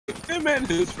Him and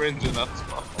his friends are not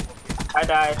small. I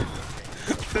died.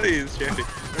 Please, Jerry.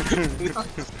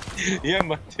 Yeah,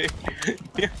 my dick.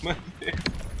 Yeah, my dick.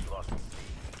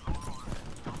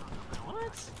 What?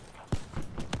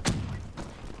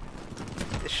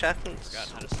 The shotgun's Forgot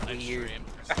how to snipe weird. stream.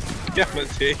 Yeah, my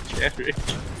dick, Jerry.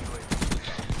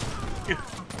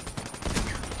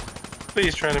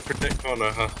 Please try to protect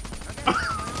Connor, huh?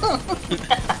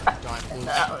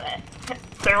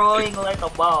 Throwing like a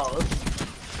ball.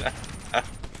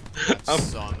 I'm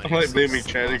like blaming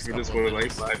Chaddy for this one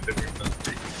like 5 different times.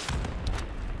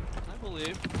 I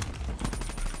believe.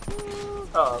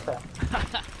 Oh, okay.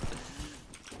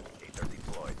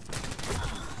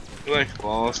 You're like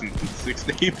lost and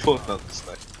 60 he pulled out the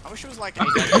snipe. I wish it was like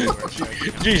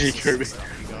GG Kirby.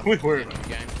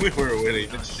 We were winning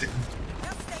this shit.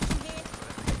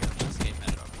 This game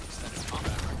had an extended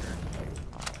combat record.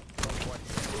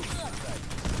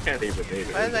 Can't even name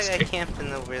it. Why is that guy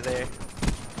camping over there?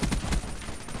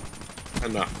 I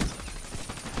know.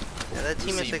 Yeah, that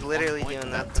team is like literally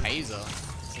doing nothing. Taser.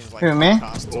 Seems like Who, me? No,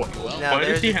 Why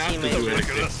there's does he a have to teammate do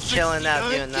anything? just chilling out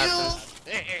doing nothing.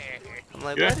 I'm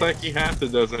like, You act what? like he has to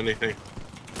does anything.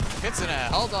 Kitsune,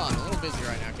 hold on. A little busy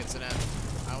right now, Kitsune.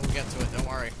 I will get to it, don't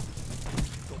worry.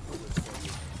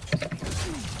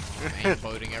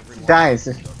 Aimboating everyone. Guys,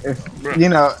 if you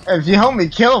know, if you help me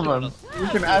kill them, you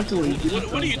can actually.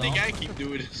 What do you think I keep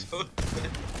doing?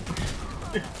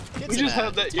 We Kitsune, just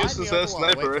have that time useless the ass other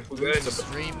one. sniper Wait, rifle guy who's in to the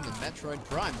stream the Metroid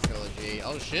Prime trilogy.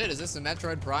 Oh shit, is this the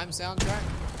Metroid Prime soundtrack?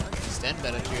 Sten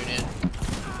better tune in.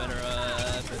 Better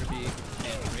be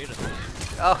animated.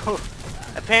 Oh,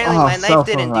 apparently Oh, my so knife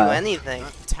didn't do fun. anything.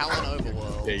 Talon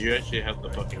Overworld. Yeah, you actually have the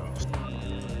fucking.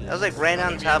 I was like right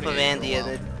on top of Andy and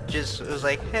it was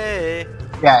like, hey.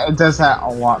 Yeah, it does that a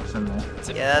lot for me.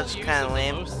 Yeah, that's kind of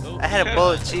lame. I had a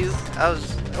bullet too. I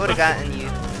would have gotten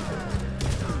you.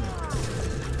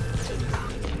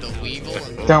 The Weevil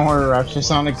and Don't worry, Raps,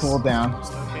 just on a cooldown.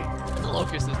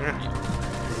 Locust is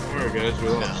Alright, guys, we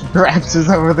lost. Raps is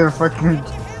over there fucking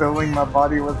filling my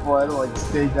body with blood, like,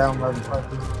 stay down,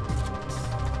 motherfucker.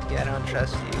 Yeah, I don't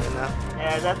trust you enough.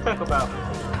 Yeah,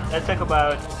 that took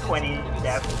about 20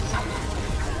 deaths.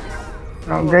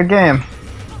 Oh, good game.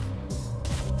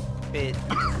 Wait,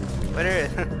 what are?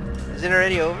 Is it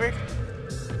already over?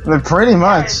 But pretty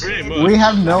much. Pretty much. We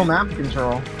have no map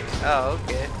control. Oh,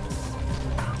 okay.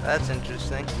 That's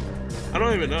interesting. I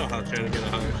don't even know how trying to get a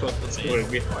higher fucking score to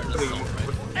be.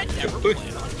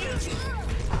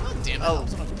 damn it. Oh,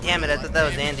 damn it! I thought that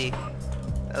was Andy.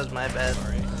 That was my bad.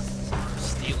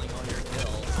 stealing all your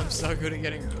kills. I'm so good at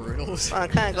getting brutals. Well, I'm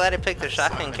kind of glad I picked a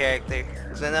shotgun character,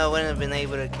 because I know I wouldn't have been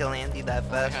able to kill Andy that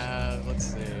I fast. have, let's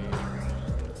see,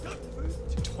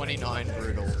 29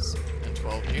 brutals and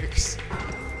 12 nukes.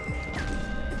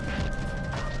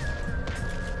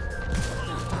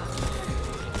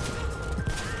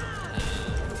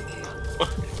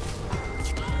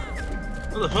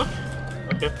 What the fuck?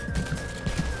 Okay.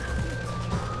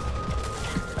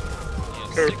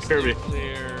 Kirby.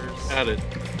 Clears. Add it.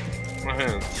 My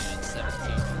hands. And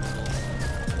 17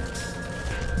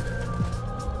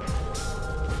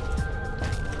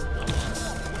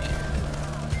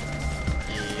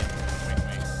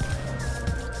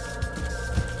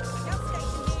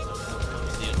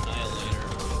 The Annihilator.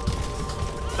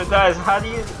 So guys, how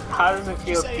does it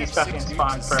feel to be stuck in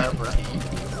spawn forever?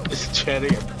 Just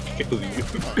chatting, I'm gonna kill you.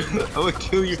 I would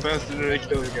kill you faster than I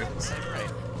kill you guys.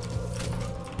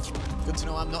 Good to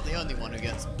know I'm not the only one who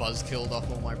gets buzz killed off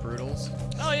all my brutals.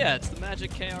 Oh yeah, it's the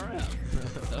magic KRM.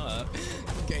 Duh.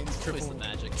 Gains It's triple the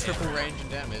magic triple KRM. range and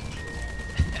damage.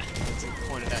 It's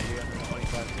pointed at you at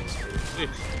 25 kill streak.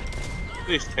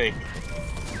 Please tank.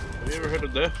 Have you ever heard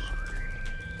of that?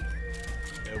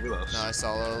 Yeah, we lost. No,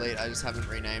 solo elite. I just haven't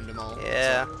renamed them all.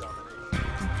 Yeah.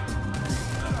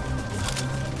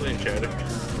 Blame Chatter.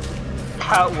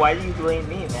 Why do you blame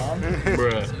me, man?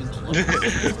 Bruh.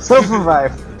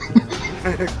 Self-revive.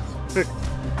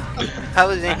 I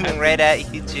was aiming right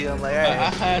at you too. I'm like, I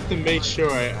alright. had to make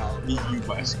sure I beat you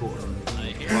by score. I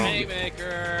hear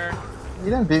Haymaker.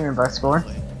 You didn't beat me by score.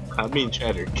 I mean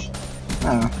Chatter.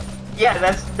 Oh. Yeah,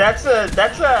 that's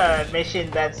a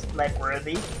mission that's like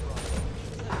worthy.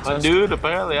 Dude,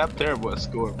 apparently I'm terrible at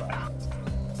score, bro.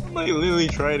 I'm like literally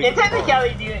trying to In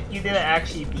technicality, you didn't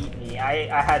actually beat me.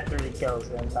 I had 3 kills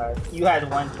the entire. You had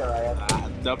 1 kill. I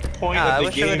had. The point Nah, I of the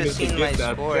wish I game would've is to seen get my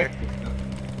that score. objective.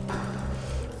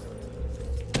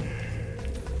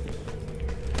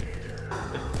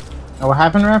 Oh, what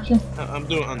happened, Rapture? I'm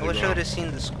doing I wish I would underground. have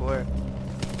seen the score.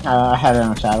 I had it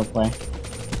on Shadow Play.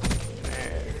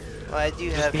 Well, I do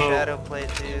have no. shadow play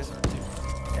too.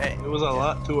 Alright. It was a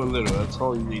lot to a little, that's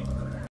all you need.